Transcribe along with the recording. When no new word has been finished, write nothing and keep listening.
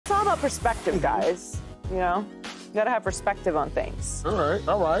all about perspective, guys. You know, you got to have perspective on things. All right,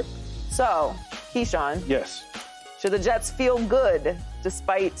 all right. So, Keyshawn. Yes. Should the Jets feel good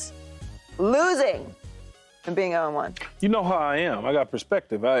despite losing and being 0-1? You know how I am. I got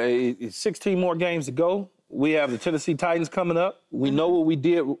perspective. It's 16 more games to go. We have the Tennessee Titans coming up. We know what we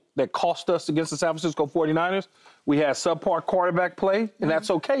did that cost us against the San Francisco 49ers. We had subpar quarterback play, and that's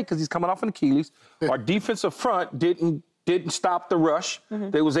okay because he's coming off an Achilles. Our defensive front didn't stop the rush.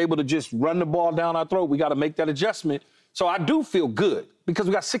 They was able to just run the ball down our throat. We got to make that adjustment. So I do feel good because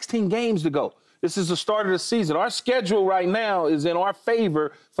we got 16 games to go. This is the start of the season. Our schedule right now is in our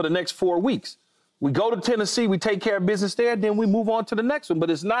favor for the next 4 weeks. We go to Tennessee, we take care of business there, then we move on to the next one. But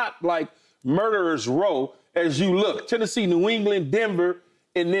it's not like murderer's row as you look. Tennessee, New England, Denver,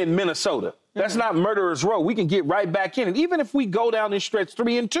 and then Minnesota. That's not murderer's row. We can get right back in it. Even if we go down this stretch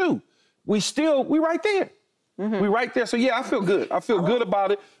 3-2, we right there. We right there. So, yeah, I feel good. I feel good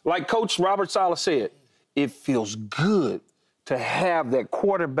about it. Like Coach Robert Saleh said, it feels good to have that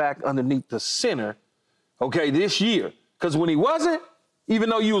quarterback underneath the center, okay, this year. Because when he wasn't, even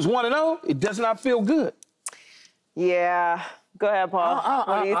though you was 1-0, it does not feel good. Yeah. Go ahead, Paul.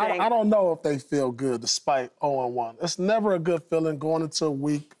 What do you think? I don't know if they feel good despite 0-1. It's never a good feeling going into a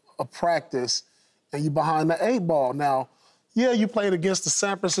week of practice and you behind the 8 ball. Now, yeah, you played against the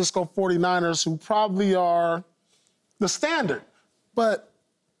San Francisco 49ers, who probably are the standard, but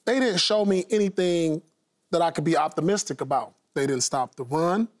they didn't show me anything that I could be optimistic about. They didn't stop the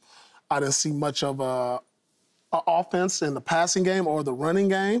run. I didn't see much of a offense in the passing game or the running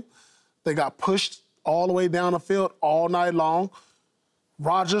game. They got pushed all the way down the field all night long.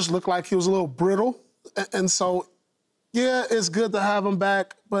 Rodgers looked like he was a little brittle. And so, yeah, it's good to have him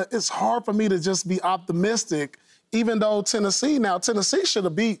back, but it's hard for me to just be optimistic, even though Tennessee should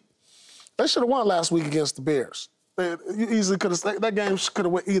have they should have won last week against the Bears. They easily could have, that game could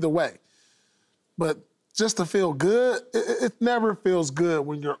have went either way. But just to feel good, it never feels good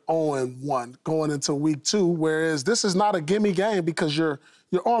when you're 0-1 going into week 2, whereas this is not a gimme game because you're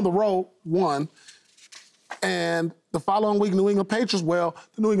on the road, 1, and the following week, New England Patriots, the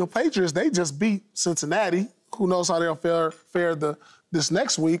New England Patriots, they just beat Cincinnati. Who knows how they'll fare this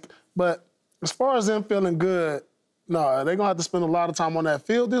next week. But as far as them feeling good, no, they're going to have to spend a lot of time on that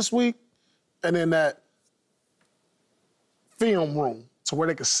field this week and in that film room to where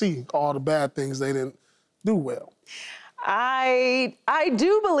they can see all the bad things they didn't do well. I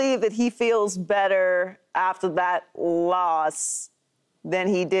do believe that he feels better after that loss than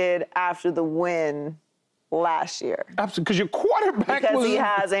he did after the win last year. Absolutely, because your quarterback because he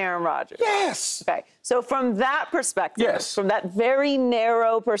has Aaron Rodgers. Yes. Okay, so from that perspective, yes, from that very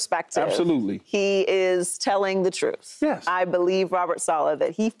narrow perspective, absolutely, he is telling the truth. Yes. I believe Robert Saleh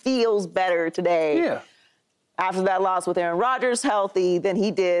that he feels better today after that loss with Aaron Rodgers healthy than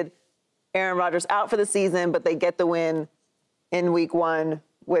he did Aaron Rodgers out for the season, but they get the win in week 1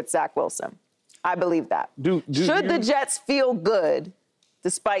 with Zach Wilson. I believe that. Should the Jets feel good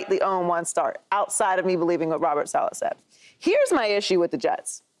despite the 0-1 start, outside of me believing what Robert Saleh said? Here's my issue with the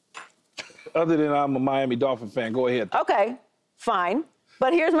Jets. Other than I'm a Miami Dolphin fan, go ahead. Okay, fine.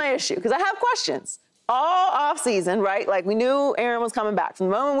 But here's my issue, because I have questions. All offseason, right? Like, we knew Aaron was coming back. From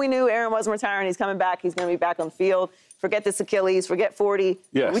the moment we knew Aaron wasn't retiring, he's coming back, he's going to be back on the field. Forget this Achilles, forget 40.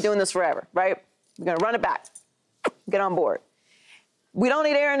 Yes. We're doing this forever, right? We're going to run it back. Get on board. We don't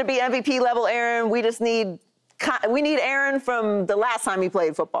need Aaron to be MVP level Aaron. We just need Aaron from the last time he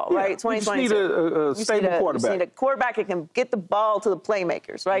played football, right? 2022. We just need a stable quarterback. We just need a quarterback that can get the ball to the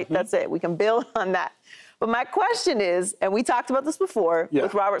playmakers, right? That's it. We can build on that. But my question is, and we talked about this before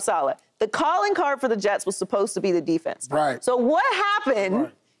with Robert Saleh, the calling card for the Jets was supposed to be the defense. Right. So what happened?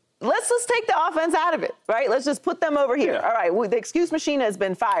 Right. Let's just take the offense out of it, right? Let's just put them over here. All right, the excuse machine has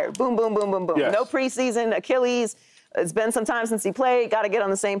been fired. Boom, boom, boom, boom, boom. Yes. No preseason, Achilles. It's been some time since he played. Got to get on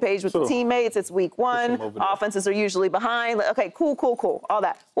the same page with the teammates. It's week 1. Offenses are usually behind. Okay, cool. All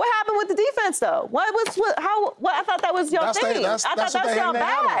that. What happened with the defense, though? I thought that was your thing. I thought that's your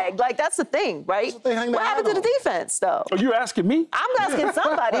bag. Like, that's the thing, right? What happened to the defense, though? Are you asking me? I'm asking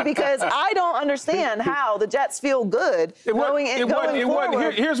somebody because I don't understand how the Jets feel good going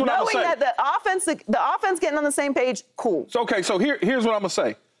forward. Here's what I'm going to say. Knowing that the offense getting on the same page, cool. So here's what I'm going to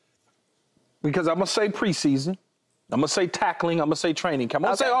say. Because I'm going to say preseason. I'm going to say tackling. I'm going to say training camp. I'm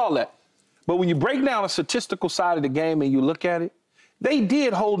going to say all that. But when you break down the statistical side of the game and you look at it, they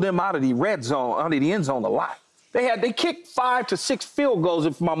did hold them out of the red zone, out of the end zone a lot. They kicked 5 to 6 field goals,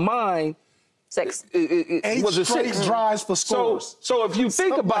 if my mind 6. Eight was a straight 6 drives for scores. So if you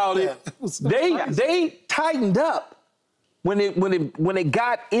think about it, they tightened up when it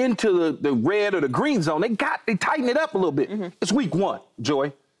got into the red or the green zone. They tightened it up a little bit. It's week 1,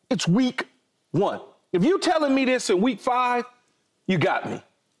 Joy. It's week 1. If you telling me this in week 5, you got me.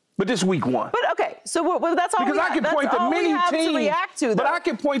 But this week 1. But okay, so well, that's all because we I can point to many teams to react to. Though. But I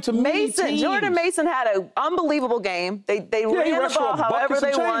can point to many teams. Jordan Mason had an unbelievable game. They ran the ball however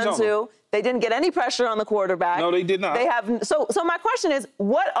they wanted to. They didn't get any pressure on the quarterback. No, they did not. They have so my question is,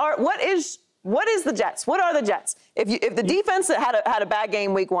 what is the Jets? What are the Jets? If the defense had a bad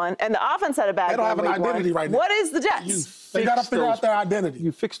game week 1 and the offense had a bad game week 1, they don't have an identity right now. What is the Jets? They got to figure out their identity.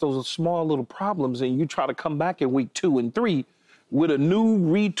 You fix those small little problems and you try to come back in week 2 and 3 with a new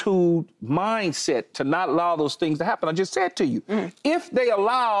retooled mindset to not allow those things to happen. I just said to you, if they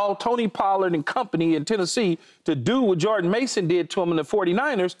allow Tony Pollard and company in Tennessee to do what Jordan Mason did to them in the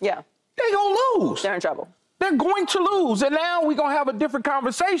 49ers, they're going to lose. They're in trouble. They're going to lose. And now we're going to have a different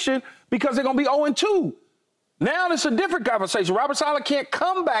conversation because they're going to be 0-2. Now it's a different conversation. Robert Saleh can't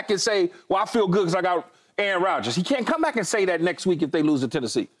come back and say, well, I feel good because I got Aaron Rodgers. He can't come back and say that next week if they lose to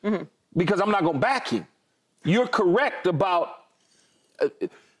Tennessee because I'm not going to back him. You're correct about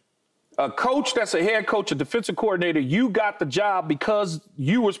a coach that's a head coach, a defensive coordinator. You got the job because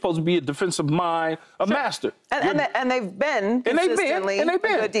you were supposed to be a defensive mind, a master. And they've been consistently a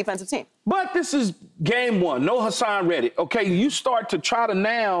good defensive team. But this is game 1. No Hassan Reddick. Okay, you start to try to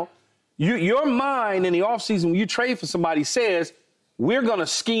now, your mind in the offseason when you trade for somebody says, we're going to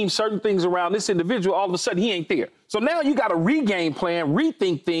scheme certain things around this individual. All of a sudden, he ain't there. So now you got to regain plan,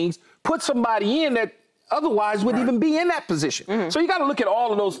 rethink things, put somebody in that otherwise wouldn't even be in that position. So you got to look at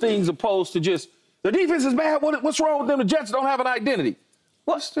all of those things opposed to just, the defense is bad, what's wrong with them? The Jets don't have an identity.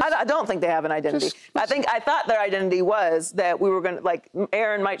 Well, I don't think they have an identity. I thought their identity was that we were going to, like,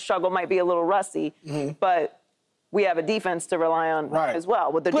 Aaron might struggle, might be a little rusty, but we have a defense to rely on as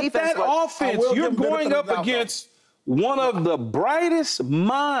well. With the defense, that offense, you're going up against one of the brightest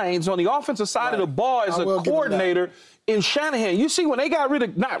minds on the offensive side of the ball as a coordinator in Shanahan. You see, when they got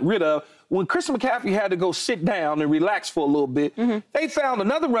when Chris McCaffrey had to go sit down and relax for a little bit, they found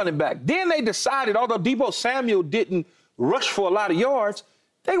another running back. Then they decided, although Deebo Samuel didn't rush for a lot of yards,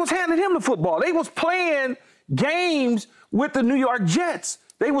 they was handing him the football. They was playing games with the New York Jets.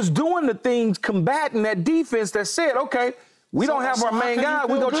 They was doing the things, combating that defense that said, okay, we don't have our main guy.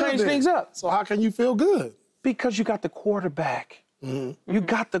 We're going to change things up. So how can you feel good? Because you got the quarterback. You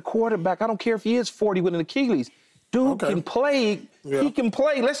got the quarterback. I don't care if he is 40 with an Achilles. Dude can play. He can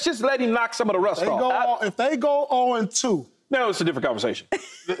play. Let's just let him knock some of the rust off. If they go 0-2. No, it's a different conversation.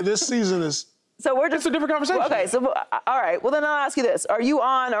 This season is. So we're just. It's a different conversation. Okay, so, all right. Well, then I'll ask you this. Are you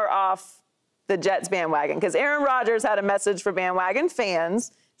on or off the Jets bandwagon? Because Aaron Rodgers had a message for bandwagon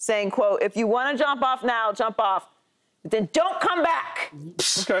fans saying, quote, if you want to jump off now, jump off. But then don't come back.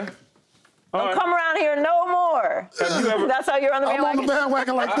 Okay. Don't come around here no more. Have you ever, That's how you're on the bandwagon? I'm on the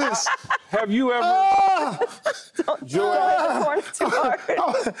bandwagon like this. Have you ever... Don't the corner too hard.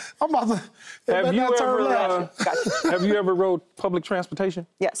 I'm about to... Have you ever rode public transportation?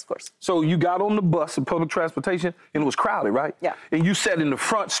 Yes, of course. So you got on the bus in public transportation, and it was crowded, right? Yeah. And you sat in the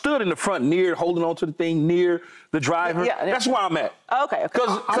front, stood in the front near, holding on to the thing near the driver. Yeah. That's where I'm at. Okay.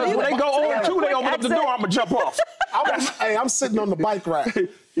 Because when they go 0-2, they open up the door, I'm going to jump off. I'm sitting on the bike rack.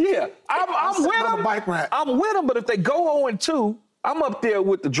 Yeah, I'm with them. I'm with them, but if they go 0-2, I'm up there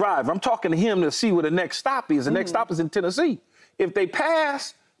with the driver. I'm talking to him to see where the next stop is. The next stop is in Tennessee. If they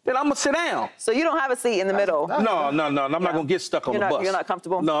pass, then I'm going to sit down. So you don't have a seat in the middle? No. I'm not going to get stuck on the bus. You're not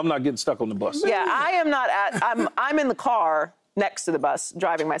comfortable? No, I'm not getting stuck on the bus. Yeah, I am not I'm in the car next to the bus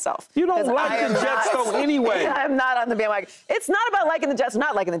driving myself. You don't like the Jets, though, anyway. I'm not on the bandwagon. It's not about liking the Jets or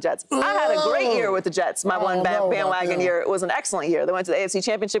not liking the Jets. I had a great year with the Jets. My bandwagon year. It was an excellent year. They went to the AFC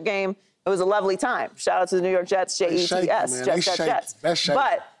Championship game. It was a lovely time. Shout out to the New York Jets, Jets, Jets.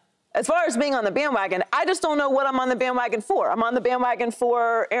 But as far as being on the bandwagon, I just don't know what I'm on the bandwagon for. I'm on the bandwagon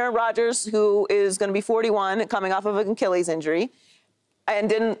for Aaron Rodgers, who is going to be 41, coming off of an Achilles injury, and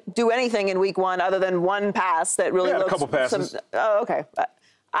didn't do anything in week 1 other than one pass that really looked... a couple passes. Okay.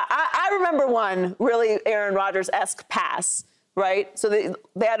 I remember one really Aaron Rodgers-esque pass, right? So they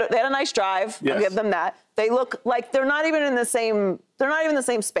had a nice drive. Yes. I'll give them that. They look like they're not even in the same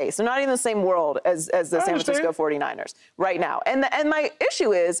space. They're not even in the same world as the San Francisco 49ers right now. And my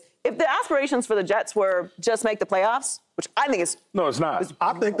issue is, if the aspirations for the Jets were just make the playoffs, which I think is... No, it's not.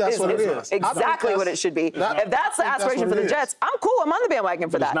 I think that's what it is. Exactly what it should be. If that's the aspiration for the Jets, I'm cool. I'm on the bandwagon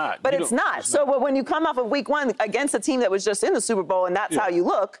for that. But it's not. So when you come off of week 1 against a team that was just in the Super Bowl and that's how you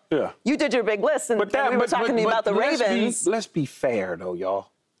look, you did your big list. And we were talking about the Ravens. Let's be fair, though, y'all.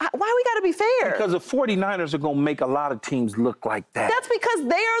 Why we got to be fair? Because the 49ers are going to make a lot of teams look like that. That's because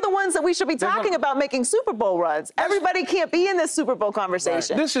they are the ones that we should be talking about making Super Bowl runs. Everybody can't be in this Super Bowl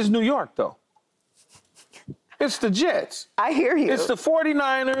conversation. This is New York, though. It's the Jets. I hear you. It's the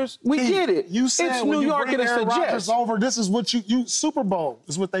 49ers. We get it. You said it's when New you York bring and it's Aaron the Rodgers Jets. over, this is what you Super Bowl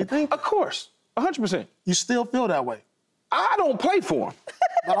is what they think. Of course, 100%. You still feel that way. I don't play for them.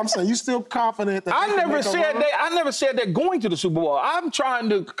 But I'm saying you still confident that I never said they're going to the Super Bowl. I'm trying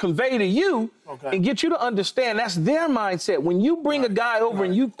to convey to you and get you to understand that's their mindset. When you bring a guy over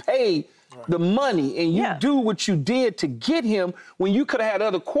and you pay the money and you do what you did to get him, when you could have had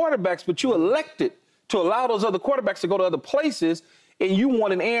other quarterbacks, but you elected to allow those other quarterbacks to go to other places, and you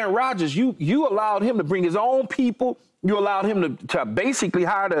wanted Aaron Rodgers, you allowed him to bring his own people. You allowed him to basically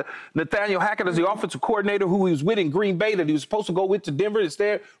hire Nathaniel Hackett as the offensive coordinator who he was with in Green Bay that he was supposed to go with to Denver.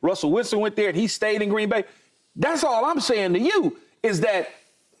 Instead, Russell Wilson went there and he stayed in Green Bay. That's all I'm saying to you is that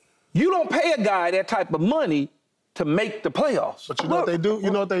you don't pay a guy that type of money to make the playoffs. But you know what they do?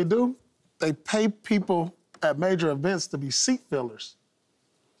 You know what they do? They pay people at major events to be seat fillers.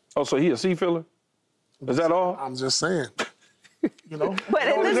 Oh, so he a seat filler? Is that all? I'm just saying. You know, but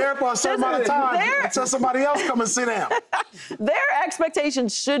go there for a certain amount of time until somebody else come and sit down. Their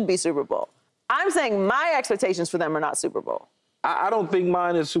expectations should be Super Bowl. I'm saying my expectations for them are not Super Bowl. I don't think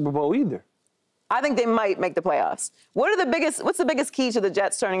mine is Super Bowl either. I think they might make the playoffs. What's the biggest key to the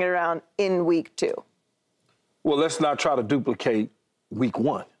Jets turning it around in week 2? Well, let's not try to duplicate week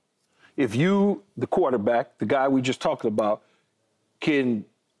 1. If you, the quarterback, the guy we just talked about, can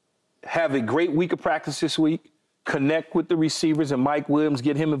have a great week of practice this week, connect with the receivers and Mike Williams,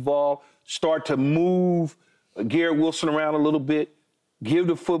 get him involved, start to move Garrett Wilson around a little bit, give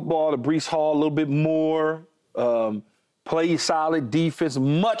the football to Breece Hall a little bit more, play solid defense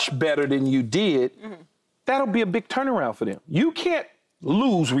much better than you did, that'll be a big turnaround for them. You can't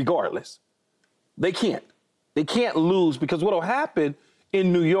lose regardless. They can't. They can't lose because what will happen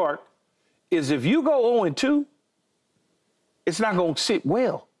in New York is if you go 0-2, it's not going to sit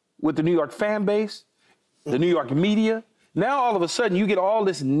well with the New York fan base, the New York media. Now all of a sudden you get all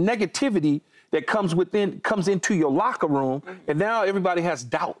this negativity that comes into your locker room, and now everybody has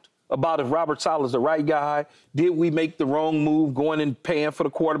doubt about if Robert Saleh is the right guy. Did we make the wrong move going and paying for the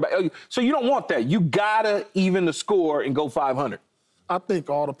quarterback? So you don't want that. You gotta even the score and go 500. I think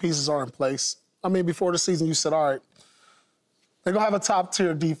all the pieces are in place. I mean, before the season, you said, all right, they're gonna have a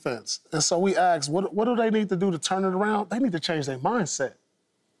top-tier defense. And so we asked, what do they need to do to turn it around? They need to change their mindset.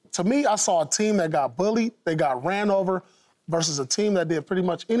 To me, I saw a team that got bullied, they got ran over, versus a team that did pretty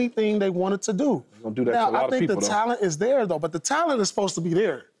much anything they wanted to do. Don't do that now, to a lot I think of people, the talent is there, though, but the talent is supposed to be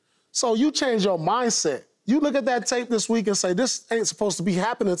there. So you change your mindset. You look at that tape this week and say, this ain't supposed to be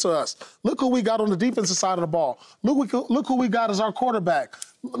happening to us. Look who we got on the defensive side of the ball. Look who we got as our quarterback.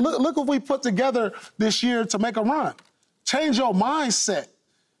 Look what we put together this year to make a run. Change your mindset.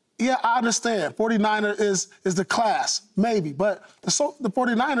 Yeah, I understand. 49er is the class, maybe. But the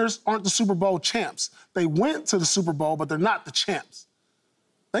 49ers aren't the Super Bowl champs. They went to the Super Bowl, but they're not the champs.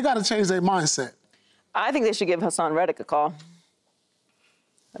 They got to change their mindset. I think they should give Hassan Reddick a call.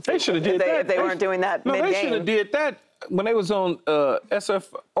 They should have did that. If they weren't doing that mid-game. They should have did that when they was on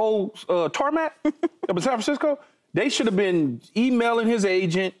SFO tarmac up in San Francisco. They should have been emailing his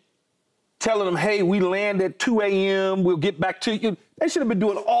agent, telling him, hey, we land at 2 a.m., we'll get back to you. They should have been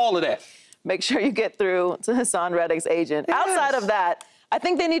doing all of that. Make sure you get through to Hassan Reddick's agent. Yes. Outside of that, I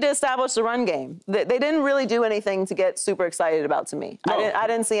think they need to establish the run game. They didn't really do anything to get super excited about to me. No. I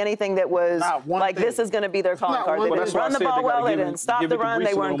didn't see anything that was like this is going to be their calling card. They didn't run the ball well. They didn't stop the run.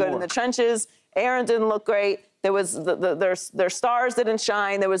 They weren't good in the trenches. Aaron didn't look great. There was their stars didn't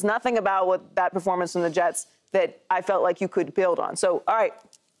shine. There was nothing about that performance from the Jets that I felt like you could build on. So, all right,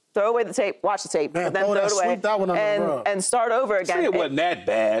 throw away the tape, watch the tape, man, and then throw it away and start over again. See, it wasn't that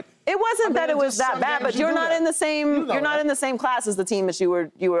bad. It wasn't that it was that bad, but you're not in the same not in the same class as the team that you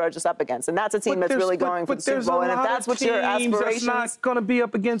were just up against, and that's a team that's really going for the Super Bowl. And if that's what your aspirations, that's not going to be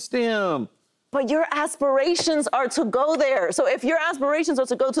up against them. But your aspirations are to go there. So if your aspirations are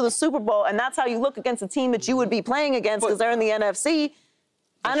to go to the Super Bowl, and that's how you look against a team that you would be playing against because they're in the NFC.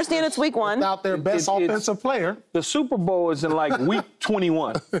 I understand it's week 1. Without their best offensive player. The Super Bowl is in like week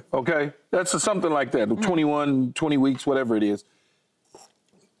 21, okay? That's something like that, 21, 20 weeks, whatever it is.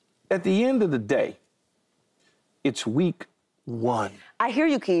 At the end of the day, it's week 1. I hear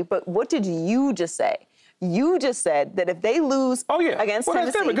you, Key, but what did you just say? You just said that if they lose against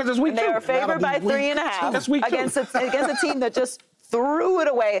Tennessee, because it's week 2. They are favored by 3.5 that's week 2. against a team that just threw it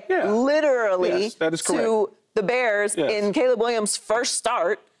away literally that is correct. To the Bears in Caleb Williams' first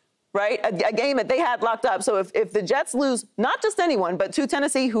start, right? A game that they had locked up. So if the Jets lose, not just anyone, but to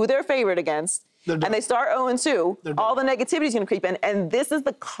Tennessee, who they're favored against, and they start 0-2, all the negativity is going to creep in. And this is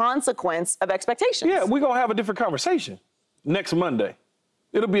the consequence of expectations. Yeah, we're going to have a different conversation next Monday.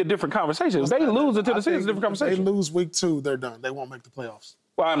 it'll be a different conversation. If they lose to Tennessee, it's a different conversation. If they lose week 2, they're done. They won't make the playoffs.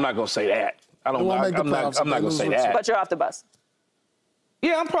 Well, I'm not going to say that. I'm not going to say that. But you're off the bus.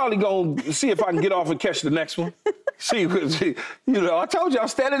 Yeah, I'm probably going to see if I can get off and catch the next one. See, you know, I told you I'm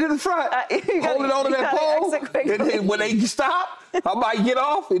standing in the front, holding on to that pole. And then when they stop, I might get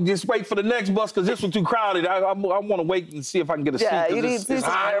off and just wait for the next bus because this was too crowded. I want to wait and see if I can get a seat. Yeah, you need some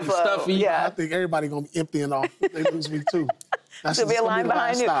hot and stuffy. Yeah. I think everybody's going to be emptying off if they lose week 2. There'll be a line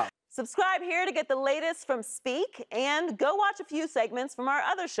behind you. Stop. Subscribe here to get the latest from Speak and go watch a few segments from our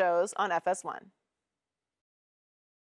other shows on FS1.